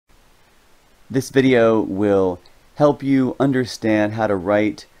This video will help you understand how to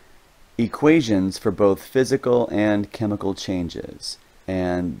write equations for both physical and chemical changes.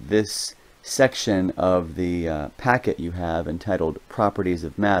 And this section of the packet you have entitled Properties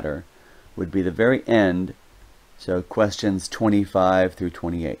of Matter would be the very end, so questions 25 through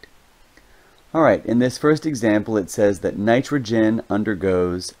 28. Alright, in this first example it says that nitrogen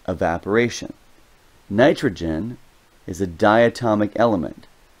undergoes evaporation. Nitrogen is a diatomic element.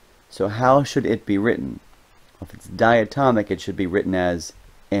 So how should it be written? Well, if it's diatomic, it should be written as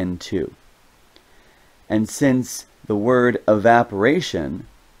N2. And since the word evaporation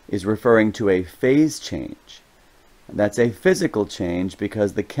is referring to a phase change, that's a physical change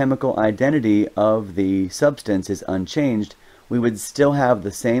because the chemical identity of the substance is unchanged, we would still have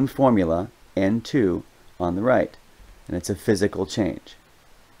the same formula, N2, on the right. And it's a physical change.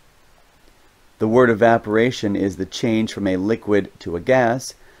 The word evaporation is the change from a liquid to a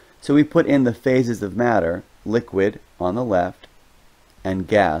gas, so we put in the phases of matter, liquid on the left and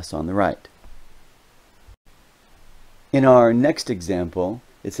gas on the right. In our next example,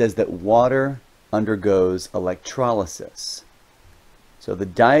 it says that water undergoes electrolysis. So the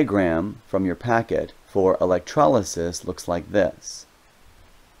diagram from your packet for electrolysis looks like this.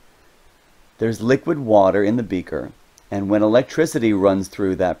 There's liquid water in the beaker, and when electricity runs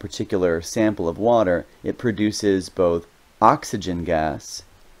through that particular sample of water, it produces both oxygen gas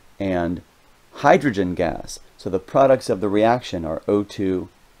and hydrogen gas. So the products of the reaction are O2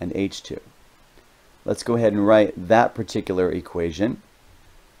 and H2. Let's go ahead and write that particular equation.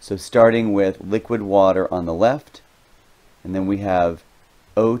 So starting with liquid water on the left, and then we have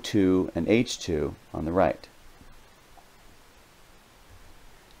O2 and H2 on the right.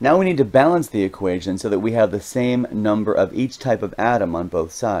 Now we need to balance the equation so that we have the same number of each type of atom on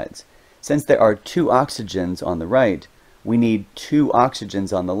both sides. Since there are 2 oxygens on the right, we need 2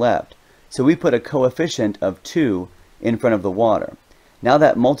 oxygens on the left. So we put a coefficient of 2 in front of the water. Now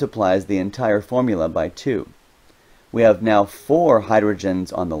that multiplies the entire formula by 2. We have now 4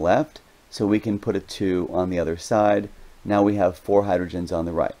 hydrogens on the left, so we can put a 2 on the other side. Now we have 4 hydrogens on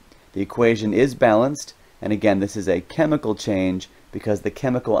the right. The equation is balanced, and again this is a chemical change because the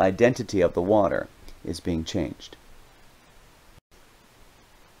chemical identity of the water is being changed.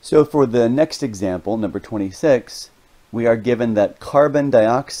 So for the next example, number 26, we are given that carbon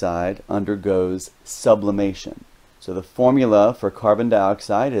dioxide undergoes sublimation. So the formula for carbon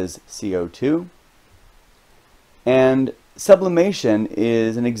dioxide is CO2. And sublimation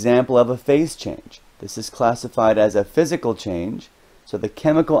is an example of a phase change. This is classified as a physical change, so the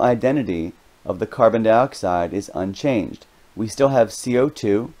chemical identity of the carbon dioxide is unchanged. We still have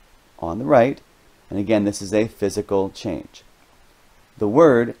CO2 on the right, and again this is a physical change. The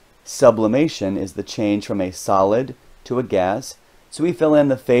word sublimation is the change from a solid to a gas, so we fill in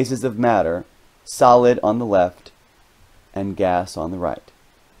the phases of matter, solid on the left and gas on the right.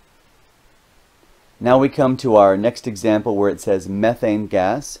 Now we come to our next example where it says methane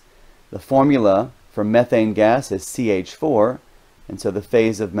gas. The formula for methane gas is CH4, and so the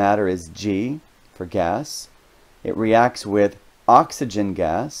phase of matter is G for gas. It reacts with oxygen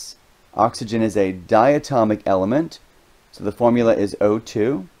gas. Oxygen is a diatomic element, so the formula is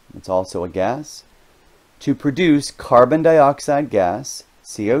O2, it's also a gas, to produce carbon dioxide gas,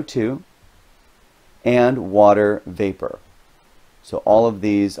 CO2, and water vapor. So all of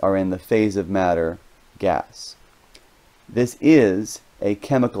these are in the phase of matter, gas. This is a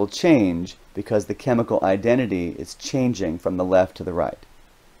chemical change because the chemical identity is changing from the left to the right.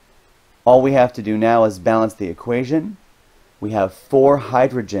 All we have to do now is balance the equation. We have 4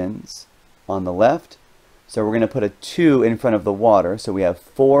 hydrogens on the left, so we're going to put a 2 in front of the water, so we have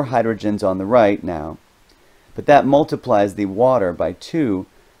 4 hydrogens on the right now. But that multiplies the water by 2.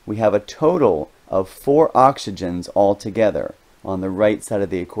 We have a total of 4 oxygens altogether on the right side of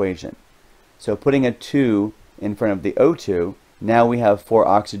the equation. So putting a 2 in front of the O2, now we have 4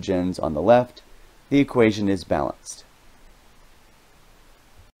 oxygens on the left. The equation is balanced.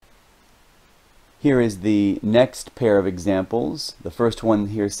 Here is the next pair of examples. The first one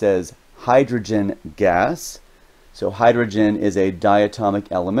here says hydrogen gas. So hydrogen is a diatomic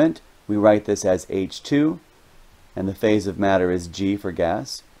element. We write this as H2, and the phase of matter is G for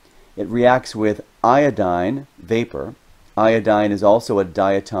gas. It reacts with iodine vapor. Iodine is also a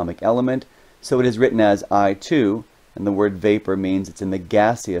diatomic element, so it is written as I2, and the word vapor means it's in the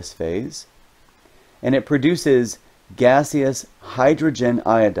gaseous phase. And it produces gaseous hydrogen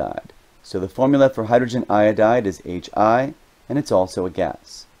iodide. So the formula for hydrogen iodide is Hi, and it's also a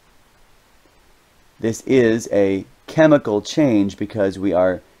gas. This is a chemical change because we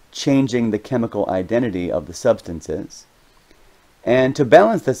are changing the chemical identity of the substances. And to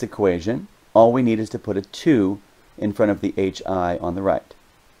balance this equation, all we need is to put a 2 in front of the HI on the right.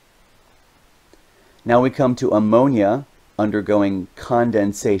 Now we come to ammonia undergoing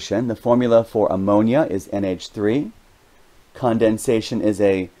condensation. The formula for ammonia is NH3. Condensation is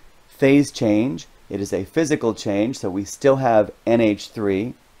a phase change. It is a physical change, so we still have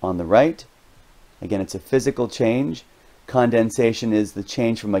NH3 on the right. Again, it's a physical change. Condensation is the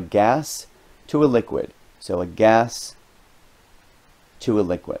change from a gas to a liquid. So a gas to a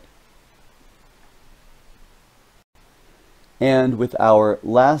liquid. And with our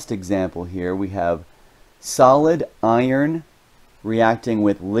last example here, we have solid iron reacting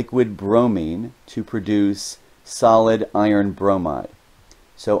with liquid bromine to produce solid iron bromide.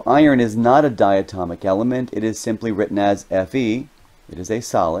 So iron is not a diatomic element. It is simply written as Fe. It is a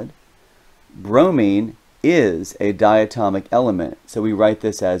solid. Bromine is a diatomic element, so we write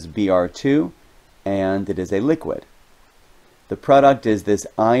this as Br2, and it is a liquid. The product is this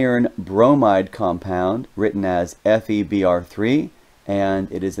iron bromide compound, written as FeBr3,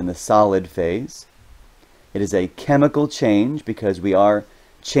 and it is in the solid phase. It is a chemical change because we are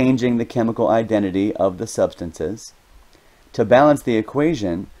changing the chemical identity of the substances. To balance the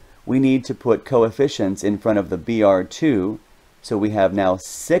equation, we need to put coefficients in front of the Br2, so we have now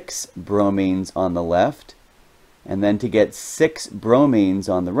 6 bromines on the left, and then to get 6 bromines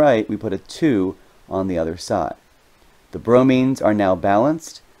on the right, we put a 2 on the other side. The bromines are now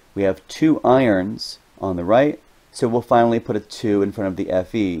balanced. We have 2 irons on the right, so we'll finally put a 2 in front of the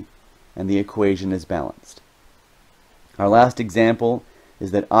Fe, and the equation is balanced. Our last example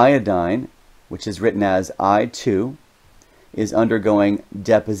is that iodine, which is written as I2, is undergoing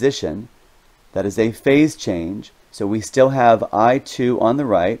deposition. That is a phase change, so we still have I2 on the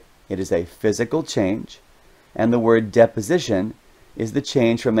right. It is a physical change, and the word deposition is the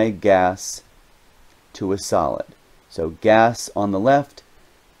change from a gas to a solid. So gas on the left,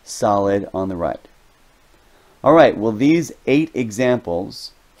 solid on the right. All right, well, these 8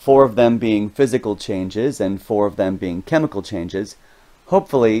 examples, 4 of them being physical changes and 4 of them being chemical changes,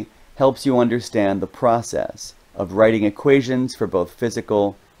 hopefully helps you understand the process of writing equations for both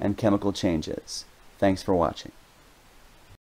physical and chemical changes. Thanks for watching.